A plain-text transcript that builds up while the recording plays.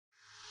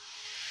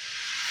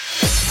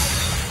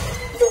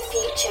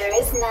future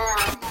is now.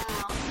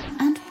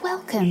 And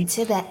welcome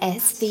to the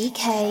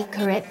SVK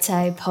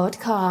Crypto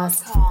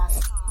Podcast.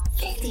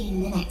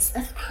 15 minutes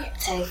of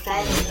crypto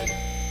fame.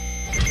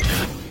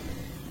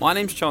 My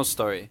name's Charles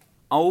Story.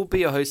 I will be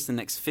your host in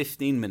the next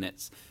 15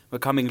 minutes. We're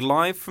coming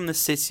live from the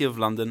City of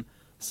London,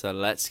 so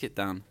let's get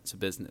down to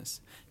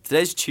business.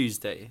 Today's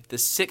Tuesday, the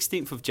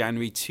 16th of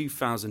January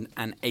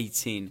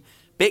 2018.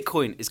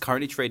 Bitcoin is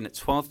currently trading at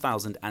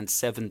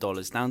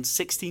 $12,007, down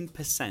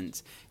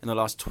 16% in the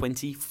last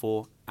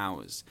 24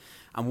 hours.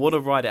 And what a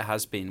ride it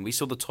has been. We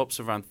saw the tops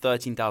around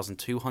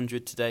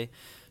 $13,200 today,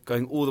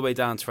 going all the way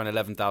down to around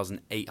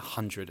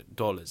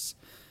 $11,800.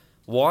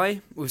 Why?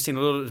 We've seen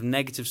a lot of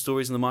negative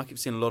stories in the market. We've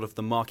seen a lot of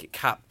the market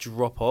cap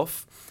drop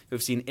off.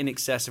 We've seen in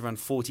excess around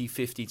 $40,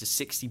 $50 to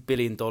 $60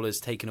 billion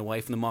taken away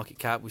from the market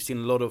cap. We've seen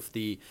a lot of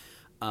the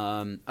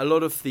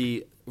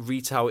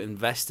retail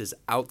investors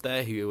out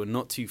there who are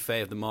not too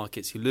fair of the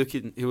markets, who are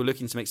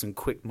looking to make some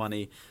quick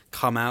money,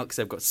 come out because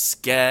they've got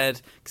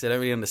scared, because they don't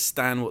really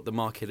understand what the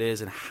market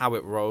is and how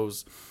it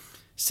rolls.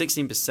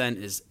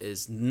 16%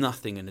 is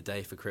nothing in a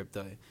day for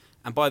crypto.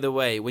 And by the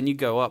way, when you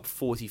go up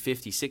 40,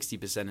 50,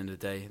 60% in a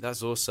day,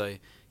 that's also,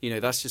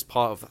 that's just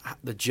part of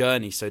the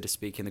journey, so to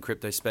speak, in the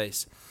crypto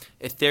space.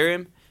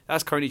 Ethereum,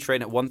 that's currently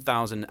trading at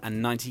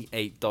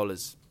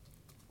 $1,098.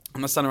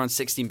 And that's down around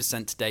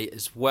 16% today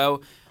as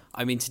well.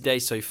 I mean, today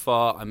so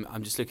far,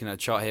 I'm just looking at a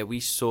chart here. We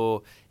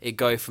saw it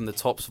go from the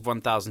tops of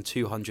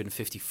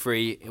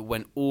 1,253. It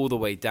went all the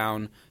way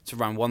down to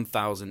around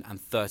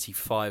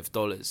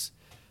 $1,035.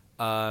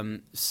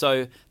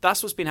 So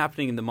that's what's been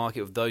happening in the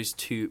market with those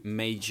two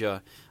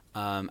major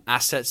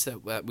assets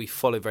that we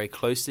follow very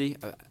closely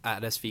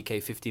at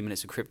SVK 15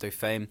 Minutes of Crypto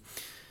Fame.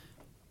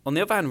 On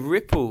the other hand,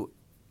 Ripple,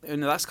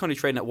 that's kind of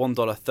trading at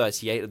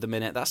 $1.38 at the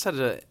minute. That's had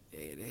a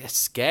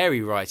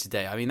scary ride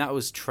today. I mean, that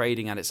was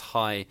trading at its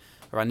high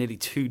around nearly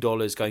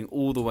 $2, going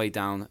all the way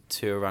down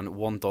to around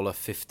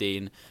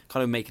 $1.15,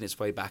 kind of making its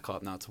way back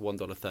up now to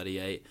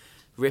 $1.38.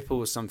 Ripple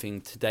was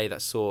something today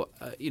that saw,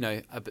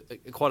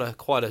 quite a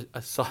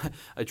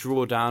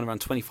drawdown, around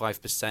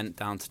 25%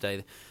 down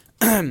today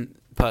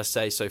per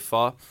se so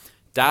far.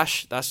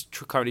 Dash, that's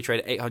currently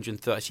traded at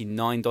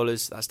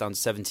 $839. That's down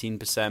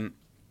 17%.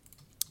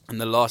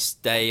 And the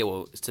last day,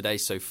 or today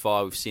so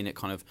far, we've seen it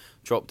kind of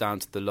drop down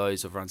to the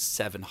lows of around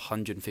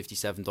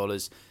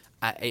 $757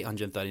 at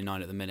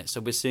 $839 at the minute.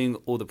 So we're seeing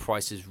all the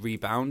prices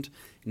rebound.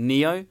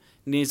 Neo's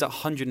at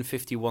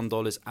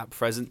 $151 at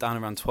present, down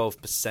around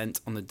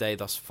 12% on the day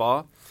thus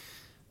far.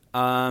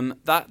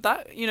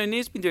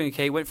 Neo's been doing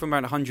okay. Went from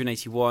around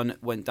 181,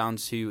 went down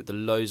to the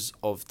lows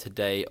of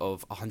today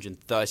of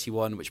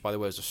 131, which by the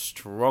way was a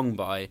strong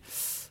buy.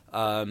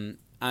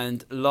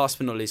 And last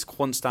but not least,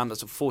 QuantStamp,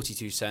 that's at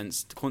 42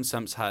 cents.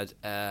 QuantStamp's had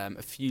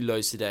a few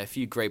lows today, a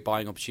few great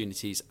buying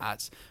opportunities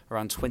at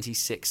around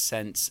 26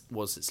 cents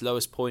was its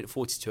lowest point,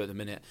 42 at the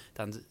minute,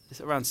 down to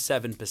around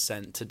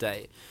 7%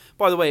 today.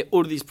 By the way,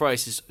 all of these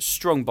prices,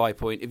 strong buy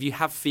point. If you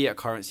have fiat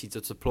currency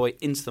to deploy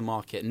into the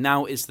market,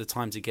 now is the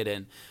time to get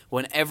in.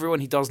 When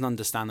everyone who doesn't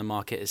understand the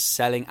market is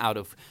selling out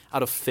of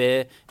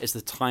fear, it's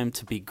the time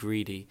to be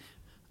greedy.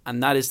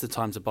 And that is the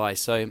time to buy.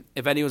 So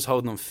if anyone's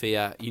holding on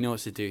fiat, you know what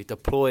to do.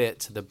 Deploy it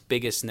to the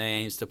biggest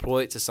names.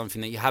 Deploy it to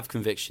something that you have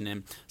conviction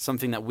in,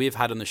 something that we've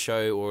had on the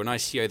show, or an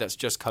ICO that's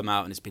just come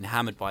out and it's been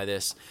hammered by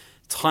this.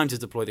 Time to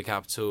deploy the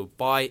capital,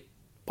 buy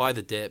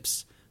the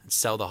dips, and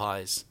sell the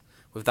highs.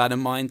 With that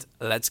in mind,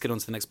 let's get on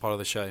to the next part of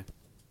the show.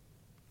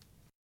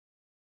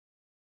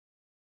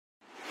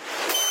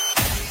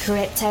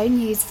 Crypto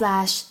News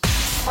Flash.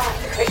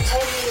 5 crypto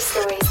news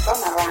stories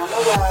from around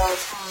the world.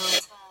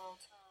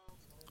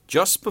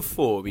 Just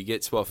before we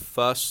get to our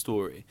first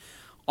story,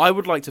 I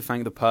would like to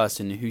thank the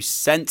person who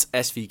sent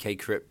SVK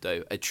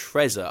Crypto a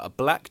Trezor, a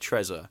black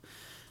Trezor.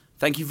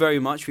 Thank you very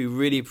much. We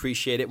really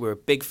appreciate it. We're a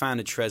big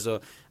fan of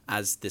Trezor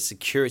as the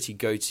security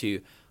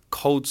go-to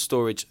cold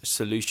storage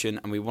solution,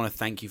 and we want to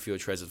thank you for your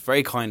Trezor.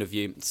 Very kind of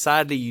you.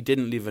 Sadly, you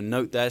didn't leave a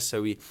note there,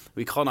 so we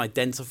can't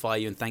identify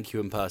you and thank you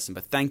in person,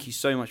 but thank you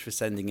so much for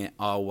sending it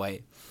our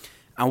way.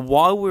 And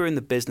while we're in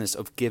the business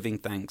of giving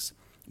thanks,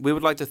 we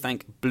would like to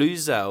thank Blue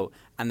Zell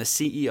and the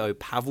CEO,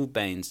 Pavel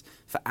Baines,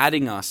 for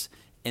adding us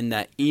in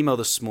their email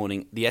this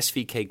morning, the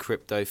SVK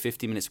Crypto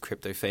 50 Minutes of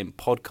Crypto Fame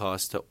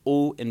podcast, to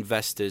all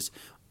investors,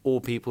 all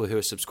people who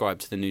are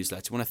subscribed to the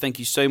newsletter. I want to thank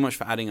you so much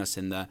for adding us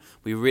in there.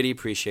 We really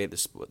appreciate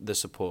the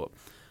support.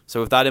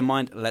 So with that in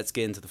mind, let's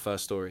get into the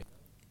first story.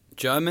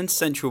 German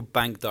central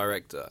bank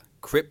director,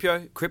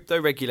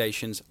 crypto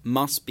regulations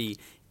must be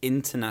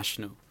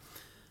international.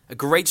 A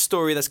great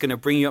story that's going to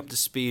bring you up to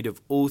speed of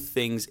all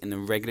things in the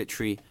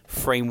regulatory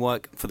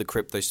framework for the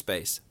crypto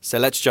space. So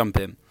let's jump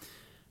in.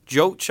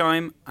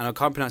 Joltsheim, and I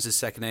can't pronounce his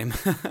second name,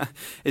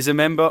 is a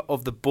member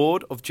of the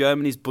board of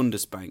Germany's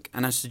Bundesbank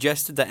and has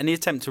suggested that any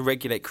attempt to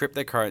regulate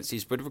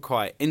cryptocurrencies would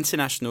require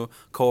international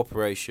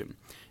cooperation.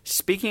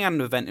 Speaking at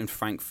an event in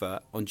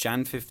Frankfurt on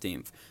Jan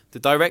 15th, the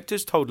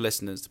directors told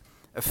listeners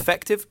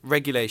Effective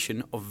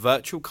regulation of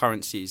virtual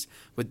currencies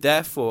would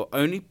therefore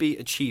only be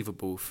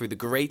achievable through the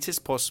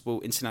greatest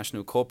possible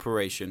international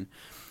cooperation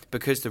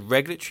because the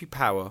regulatory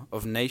power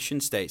of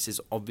nation-states is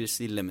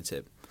obviously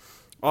limited.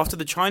 After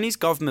the Chinese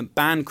government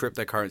banned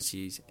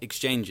cryptocurrencies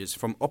exchanges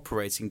from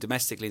operating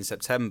domestically in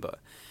September,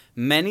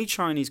 many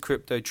Chinese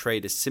crypto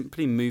traders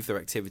simply moved their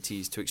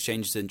activities to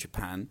exchanges in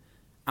Japan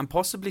and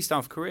possibly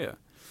South Korea,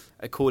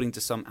 according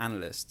to some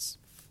analysts.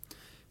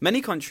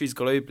 Many countries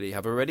globally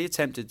have already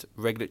attempted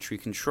regulatory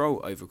control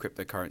over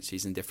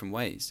cryptocurrencies in different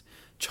ways.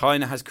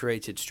 China has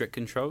created strict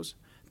controls,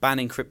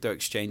 banning crypto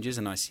exchanges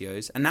and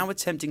ICOs, and now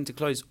attempting to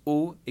close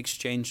all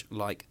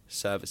exchange-like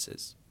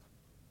services.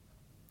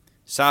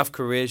 South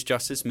Korea's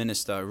Justice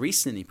Minister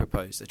recently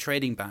proposed a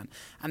trading ban,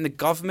 and the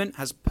government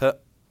has put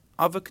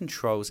other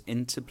controls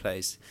into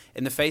place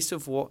in the face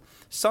of what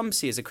some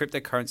see as a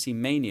cryptocurrency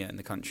mania in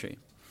the country.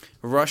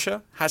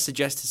 Russia has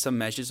suggested some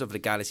measures of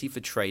legality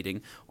for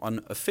trading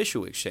on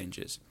official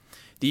exchanges.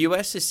 The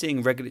US is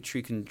seeing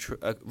regulation of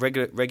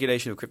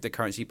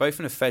cryptocurrency both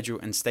on a federal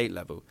and state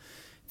level.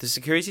 The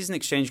Securities and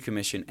Exchange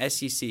Commission,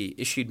 SEC,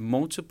 issued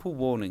multiple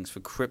warnings for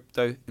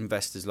crypto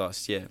investors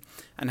last year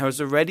and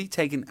has already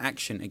taken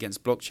action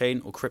against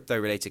blockchain or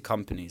crypto-related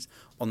companies.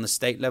 On the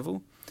state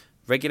level,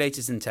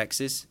 regulators in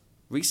Texas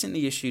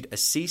recently issued a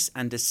cease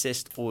and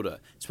desist order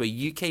to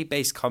a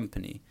UK-based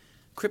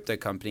crypto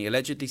company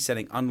allegedly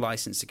selling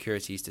unlicensed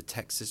securities to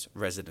Texas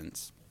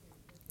residents.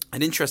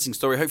 An interesting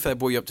story. Hopefully I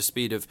brought you up to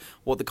speed of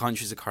what the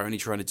countries are currently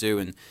trying to do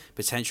and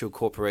potential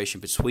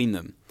cooperation between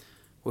them.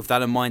 With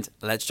that in mind,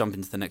 let's jump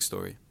into the next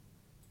story.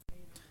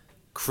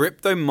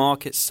 Crypto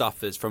market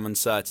suffers from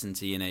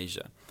uncertainty in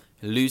Asia.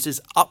 It loses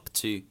up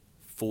to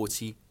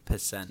 40%.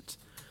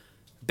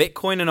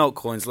 Bitcoin and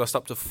altcoins lost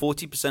up to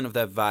 40% of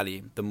their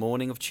value the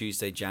morning of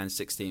Tuesday, Jan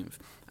 16th,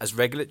 as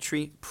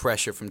regulatory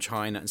pressure from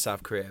China and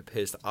South Korea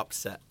appears to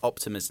upset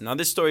optimism. Now,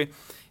 this story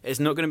is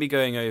not going to be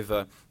going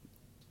over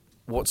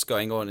what's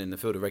going on in the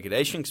field of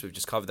regulation, because we've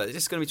just covered that. It's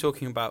just going to be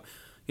talking about,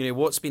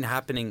 what's been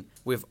happening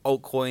with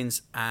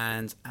altcoins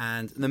and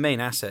the main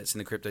assets in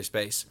the crypto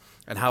space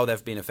and how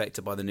they've been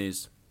affected by the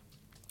news.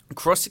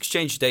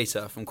 Cross-exchange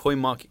data from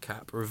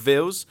CoinMarketCap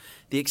reveals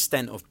the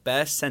extent of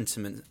bear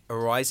sentiment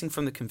arising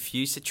from the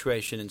confused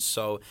situation in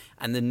Seoul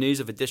and the news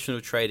of additional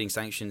trading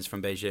sanctions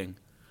from Beijing.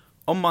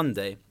 On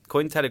Monday,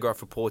 Cointelegraph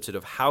reported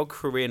of how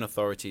Korean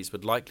authorities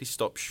would likely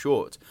stop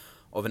short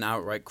of an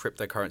outright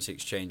cryptocurrency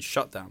exchange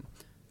shutdown,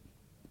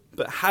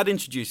 but had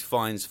introduced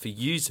fines for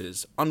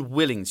users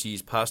unwilling to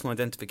use personal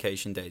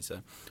identification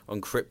data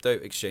on crypto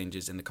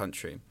exchanges in the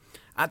country.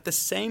 At the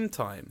same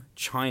time,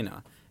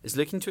 China is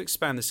looking to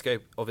expand the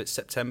scope of its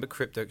September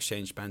crypto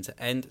exchange ban to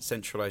end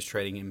centralized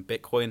trading in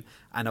Bitcoin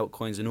and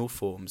altcoins in all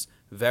forms,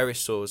 various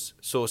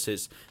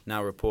sources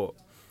now report.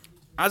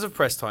 As of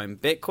press time,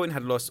 Bitcoin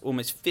had lost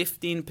almost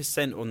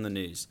 15% on the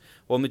news,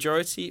 while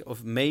majority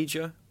of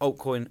major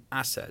altcoin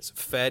assets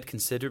fared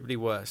considerably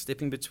worse,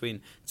 slipping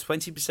between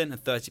 20%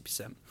 and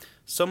 30%.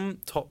 Some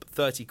top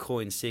 30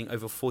 coins seeing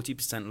over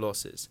 40%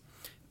 losses.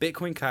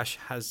 Bitcoin Cash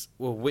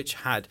which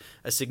had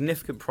a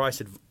significant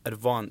price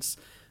advance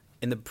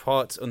on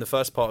the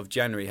first part of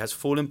January, has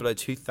fallen below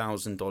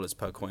 $2,000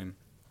 per coin.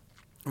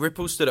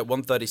 Ripple stood at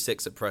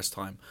 $136 at press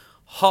time,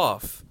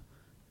 half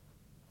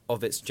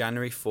of its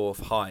January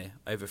 4th high,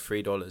 over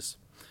 $3.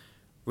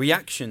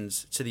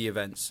 Reactions to the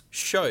events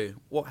show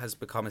what has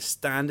become a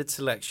standard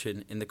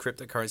selection in the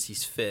cryptocurrency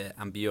sphere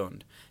and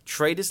beyond.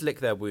 Traders lick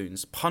their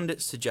wounds,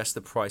 pundits suggest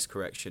the price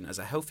correction as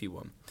a healthy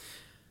one.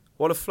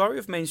 While a flurry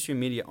of mainstream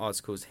media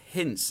articles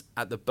hints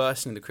at the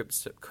bursting of the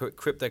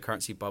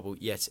cryptocurrency bubble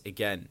yet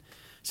again.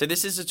 So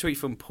this is a tweet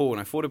from Paul, and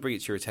I thought I'd bring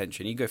it to your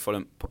attention. You can go follow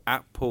him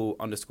at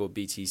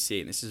Paul_BTC,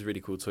 and this is a really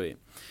cool tweet.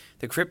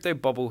 The crypto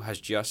bubble has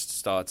just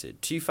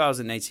started.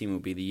 2018 will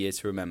be the year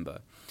to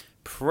remember.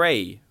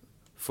 Pray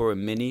for a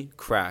mini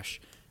crash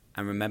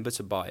and remember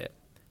to buy it.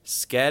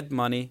 Scared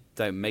money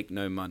don't make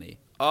no money.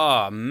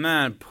 Oh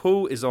man,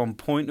 Paul is on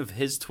point of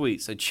his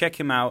tweet. So check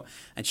him out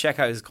and check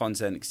out his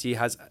content,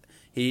 because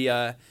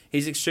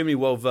he's extremely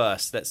well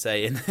versed, let's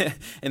say,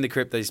 in the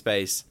crypto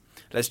space.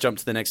 Let's jump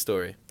to the next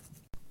story.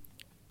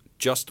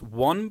 Just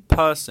one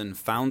person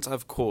found to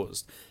have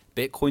caused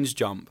Bitcoin's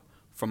jump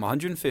from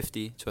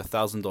 $150 to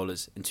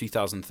 $1,000 in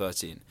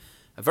 2013.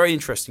 A very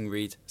interesting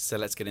read, so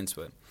let's get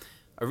into it.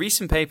 A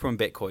recent paper on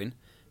Bitcoin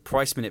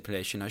price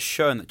manipulation has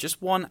shown that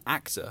just one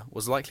actor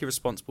was likely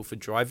responsible for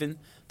driving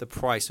the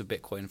price of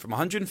Bitcoin from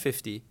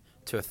 $150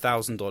 to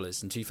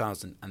 $1,000 in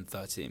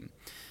 2013.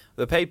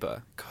 The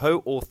paper,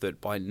 co-authored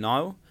by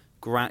Niall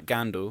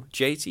Gandel,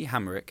 J.T.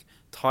 Hamrick,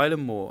 Tyler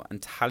Moore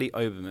and Tally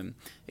Oberman,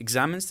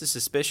 examines the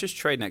suspicious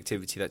trading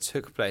activity that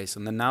took place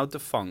on the now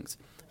defunct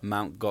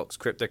Mt. Gox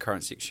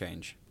cryptocurrency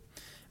exchange,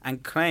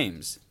 and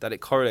claims that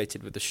it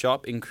correlated with the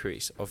sharp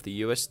increase of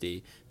the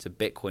USD to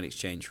Bitcoin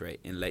exchange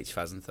rate in late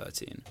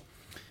 2013.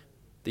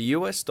 The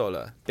US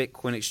dollar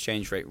Bitcoin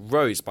exchange rate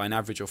rose by an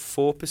average of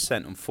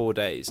 4% on 4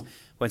 days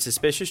when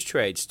suspicious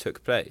trades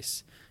took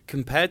place,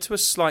 compared to a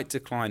slight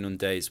decline on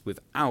days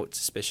without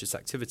suspicious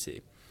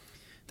activity.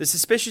 The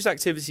suspicious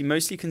activity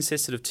mostly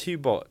consisted of two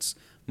bots,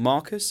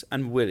 Marcus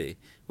and Willie,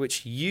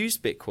 which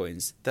used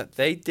bitcoins that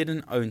they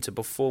didn't own to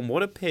perform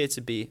what appeared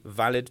to be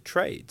valid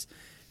trades.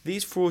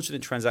 These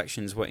fraudulent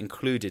transactions were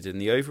included in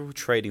the overall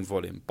trading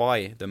volume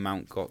by the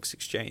Mt. Gox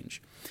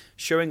exchange,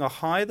 showing a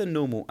higher than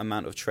normal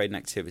amount of trading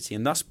activity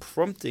and thus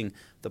prompting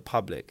the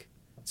public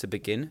to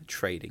begin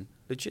trading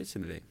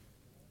legitimately.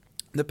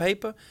 The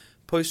paper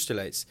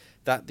postulates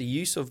that the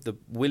use of the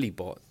Willy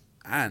bot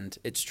and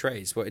its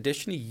trades were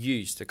additionally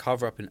used to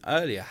cover up an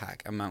earlier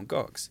hack at Mt.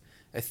 Gox,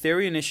 a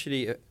theory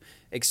initially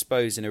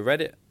exposed in a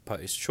Reddit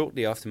post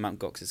shortly after Mt.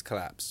 Gox's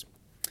collapse.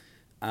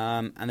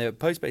 And the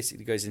post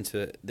basically goes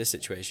into this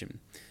situation,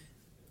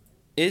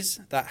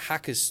 is that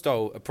hackers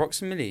stole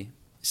approximately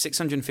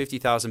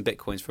 650,000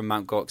 bitcoins from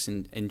Mt. Gox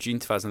in June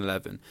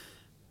 2011,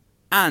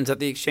 and that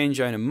the exchange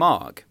owner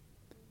Mark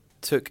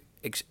took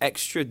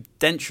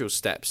extrajudicial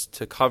steps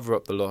to cover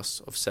up the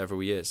loss of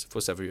several years.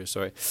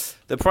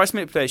 The price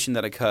manipulation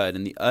that occurred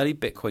in the early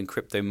Bitcoin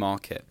crypto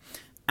market,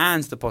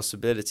 and the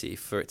possibility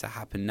for it to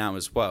happen now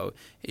as well,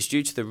 is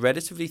due to the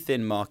relatively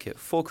thin market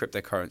for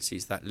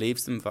cryptocurrencies that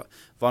leaves them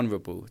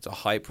vulnerable to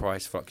high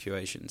price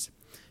fluctuations.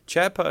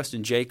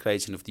 Chairperson Jay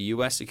Clayton of the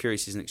US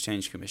Securities and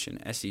Exchange Commission,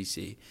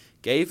 SEC,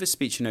 gave a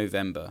speech in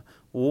November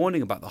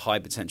warning about the high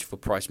potential for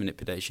price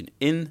manipulation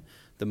in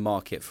the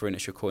market for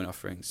initial coin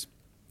offerings.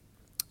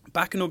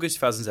 Back in August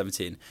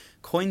 2017,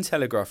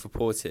 Cointelegraph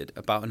reported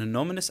about an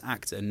anonymous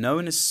actor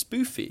known as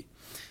Spoofy,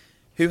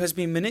 who has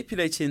been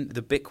manipulating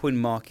the Bitcoin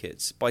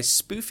markets by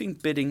spoofing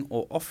bidding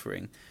or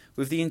offering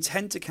with the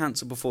intent to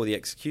cancel before the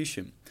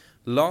execution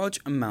large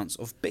amounts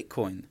of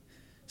Bitcoin.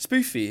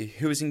 Spoofy,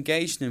 who is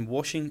engaged in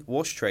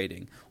wash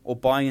trading or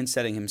buying and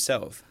selling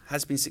himself,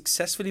 has been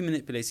successfully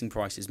manipulating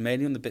prices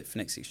mainly on the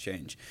Bitfinex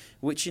exchange,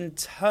 which in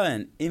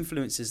turn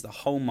influences the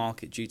whole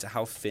market due to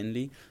how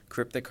thinly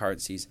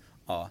cryptocurrencies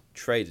are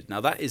traded. Now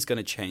that is going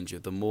to change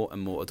with the more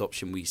and more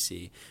adoption we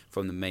see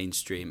from the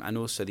mainstream and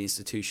also the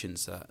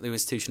institutions, the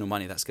institutional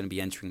money that's going to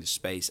be entering the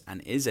space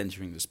and is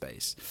entering the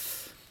space.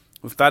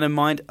 With that in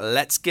mind,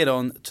 let's get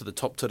on to the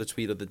top Twitter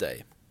tweet of the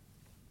day.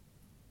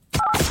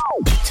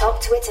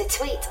 Top Twitter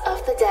tweet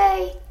of the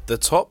day. The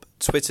top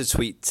Twitter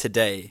tweet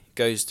today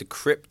goes to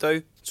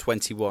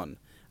Crypto21,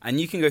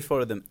 and you can go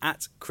follow them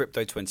at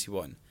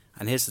Crypto21.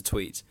 And here's the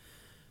tweet.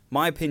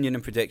 My opinion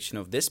and prediction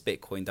of this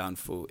Bitcoin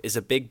downfall is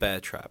a big bear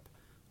trap.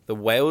 The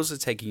whales are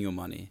taking your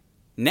money.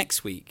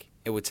 Next week,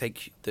 it will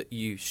take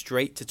you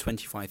straight to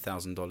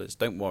 $25,000.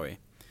 Don't worry.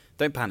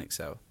 Don't panic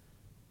sell.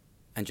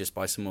 And just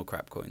buy some more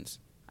crap coins.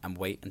 And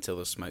wait until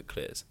the smoke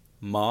clears.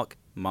 Mark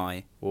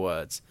my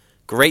words.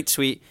 Great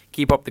tweet.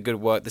 Keep up the good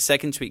work. The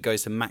second tweet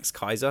goes to Max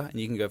Kaiser, and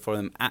you can go follow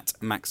them at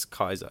Max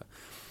Kaiser.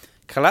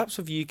 Collapse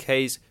of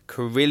UK's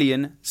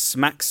Carillion,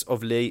 smacks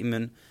of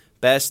Lehman,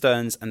 Bear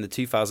Stearns, and the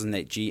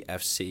 2008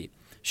 GFC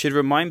should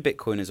remind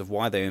Bitcoiners of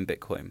why they own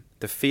Bitcoin.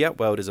 The fiat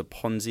world is a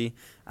Ponzi,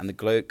 and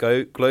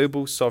the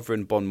global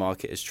sovereign bond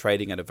market is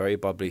trading at a very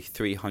bubbly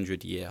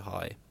 300-year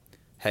high.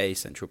 Hey,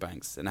 central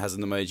banks. And it has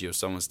an emoji of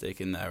someone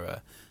sticking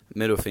their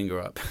middle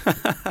finger up.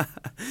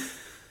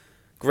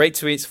 Great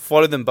tweets.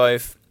 Follow them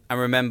both. And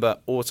remember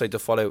also to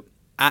follow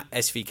at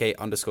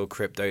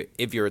SVK_crypto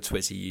if you're a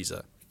Twitter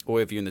user,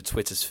 or if you're in the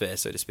Twitter sphere,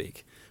 so to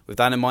speak. With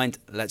that in mind,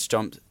 let's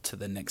jump to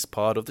the next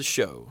part of the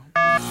show.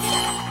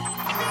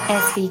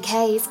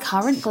 SVK's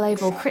current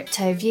global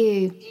crypto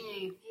view.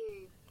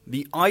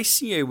 The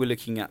ICO we're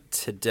looking at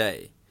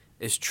today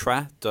is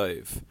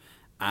Tradove,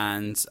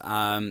 and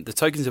the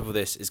token symbol for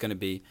this is going to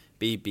be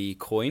BB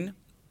Coin.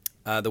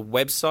 The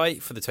website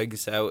for the token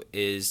sale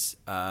is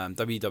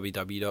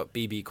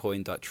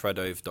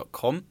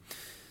www.bbcoin.tradove.com.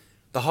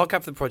 The hard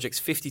cap for the project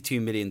is $52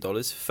 million,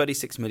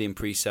 $36 million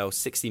pre-sale,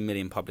 $60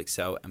 million public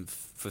sale, and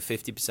for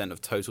 50%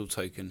 of total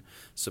token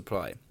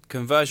supply.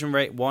 Conversion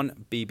rate,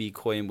 1 BB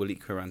coin will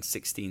equal around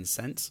 16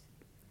 cents.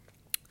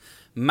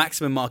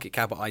 Maximum market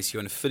cap at ICO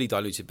on a fully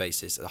diluted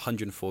basis at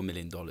 $104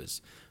 million.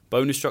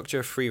 Bonus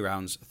structure, 3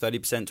 rounds,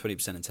 30%,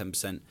 20%, and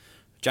 10%.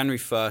 January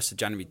 1st to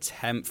January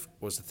 10th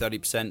was the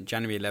 30%,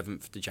 January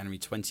 11th to January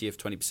 20th,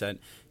 20%,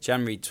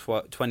 January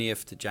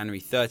 20th to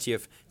January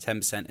 30th,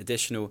 10%,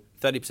 additional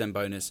 30%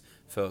 bonus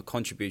for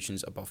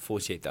contributions above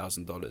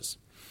 $48,000.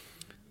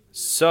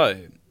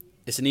 So,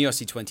 it's an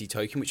ERC20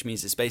 token, which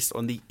means it's based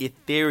on the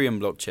Ethereum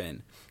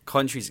blockchain.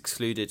 Countries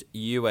excluded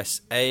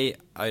USA,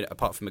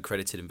 apart from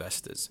accredited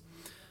investors.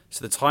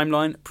 So the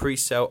timeline,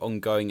 pre-sale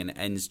ongoing and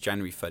ends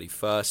January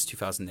 31st,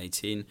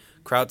 2018.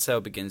 Crowd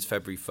sale begins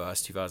February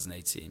 1st,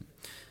 2018.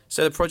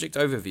 So the project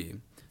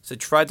overview. So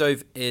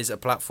Tradove is a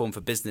platform for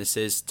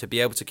businesses to be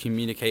able to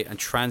communicate and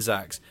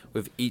transact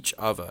with each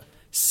other,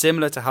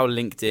 similar to how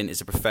LinkedIn is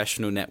a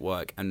professional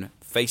network and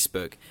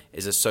Facebook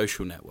is a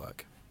social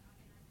network.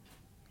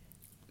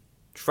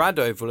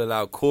 Tradove will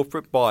allow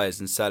corporate buyers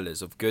and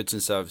sellers of goods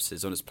and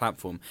services on its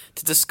platform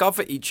to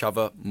discover each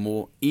other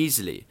more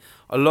easily,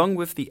 along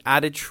with the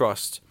added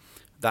trust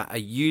that a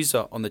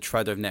user on the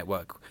Tradove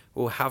network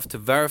will have to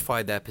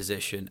verify their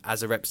position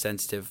as a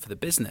representative for the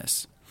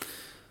business.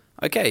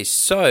 Okay,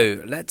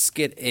 so let's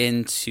get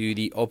into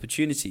the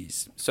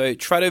opportunities. So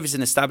Tradover is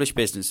an established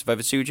business of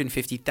over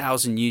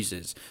 250,000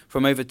 users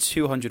from over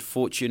 200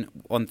 Fortune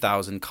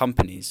 1000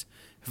 companies.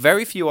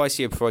 Very few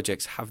ICO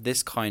projects have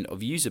this kind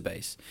of user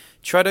base.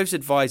 Tradover's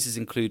advisors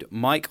include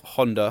Mike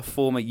Honda,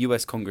 former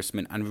US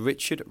Congressman, and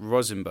Richard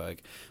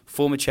Rosenberg,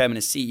 former chairman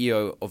and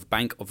CEO of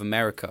Bank of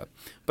America.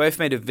 Both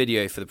made a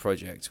video for the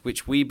project,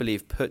 which we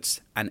believe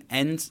puts an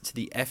end to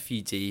the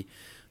FUD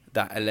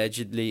that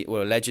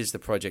alleges the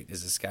project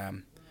is a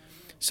scam.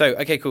 So,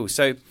 okay, cool.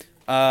 So,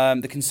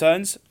 the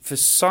concerns, for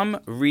some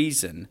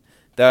reason,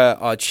 there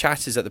are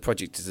chatters that the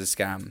project is a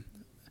scam.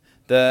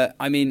 The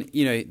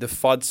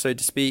FUD, so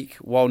to speak,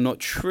 while not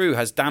true,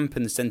 has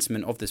dampened the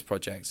sentiment of this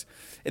project.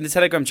 In the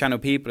Telegram channel,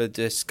 people are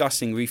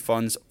discussing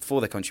refunds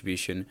for their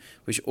contribution,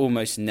 which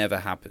almost never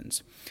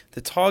happens.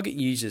 The target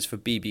users for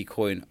BB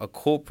Coin are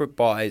corporate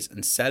buyers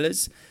and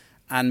sellers,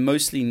 and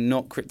mostly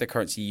not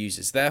cryptocurrency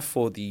users.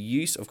 Therefore, the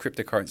use of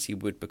cryptocurrency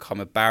would become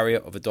a barrier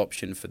of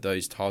adoption for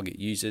those target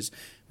users,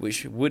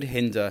 which would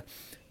hinder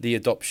the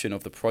adoption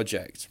of the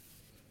project.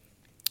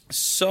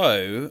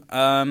 So,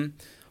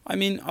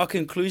 our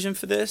conclusion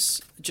for this,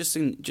 just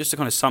to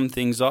kind of sum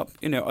things up,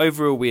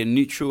 overall we are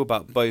neutral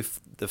about both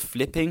the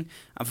flipping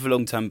and for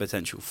long-term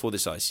potential for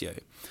this ICO.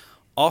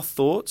 Our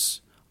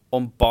thoughts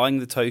on buying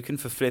the token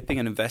for flipping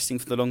and investing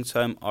for the long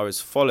term are as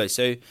follows.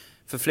 So,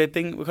 for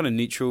flipping, we're kind of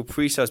neutral.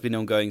 Pre-sale has been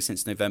ongoing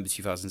since November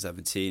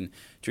 2017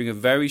 during a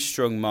very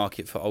strong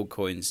market for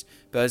altcoins,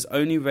 but has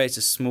only raised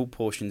a small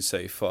portion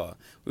so far.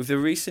 With the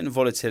recent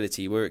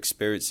volatility we're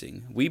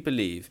experiencing, we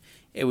believe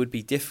it would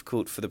be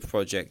difficult for the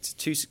project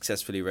to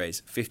successfully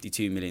raise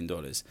 $52 million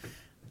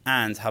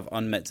and have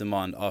unmet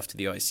demand after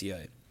the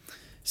ICO.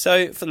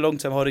 So for the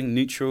long-term holding,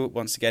 neutral,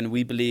 once again,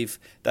 we believe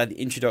that the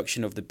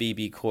introduction of the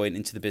BB coin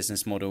into the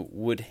business model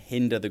would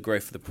hinder the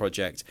growth of the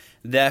project.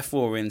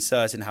 Therefore, we're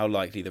uncertain how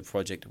likely the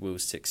project will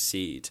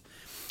succeed.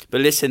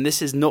 But listen,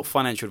 this is not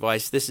financial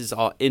advice. This is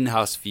our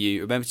in-house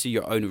view. Remember to do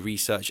your own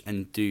research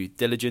and due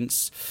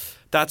diligence.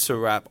 That's a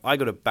wrap. I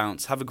got to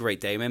bounce. Have a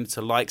great day. Remember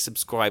to like,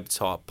 subscribe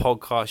to our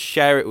podcast,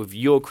 share it with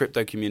your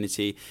crypto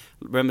community.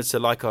 Remember to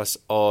like us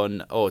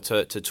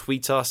to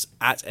tweet us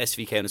at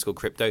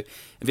SVK_crypto.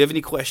 If you have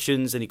any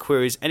questions, any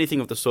queries, anything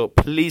of the sort,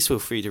 please feel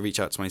free to reach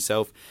out to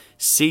myself.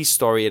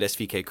 Story at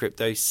SVK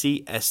Crypto,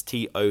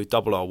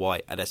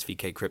 CSTORRY at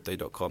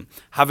SVKCrypto.com.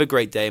 Have a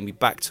great day and be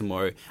back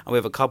tomorrow. And we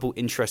have a couple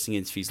interesting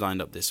interviews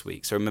lined up this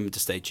week. So remember to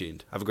stay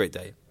tuned. Have a great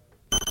day.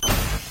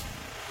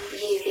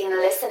 You've been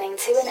listening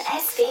to an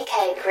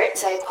SVK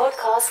Crypto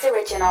Podcast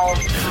original.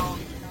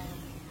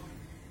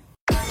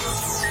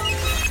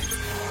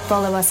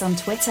 Follow us on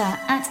Twitter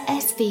at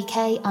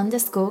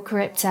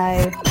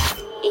SVK_crypto.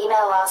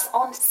 Email us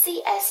on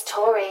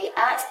cstory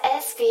at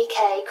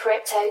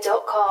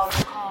svkcrypto.com.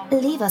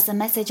 Leave us a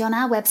message on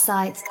our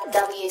website,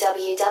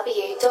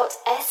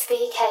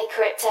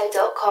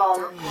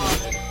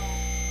 www.svkcrypto.com.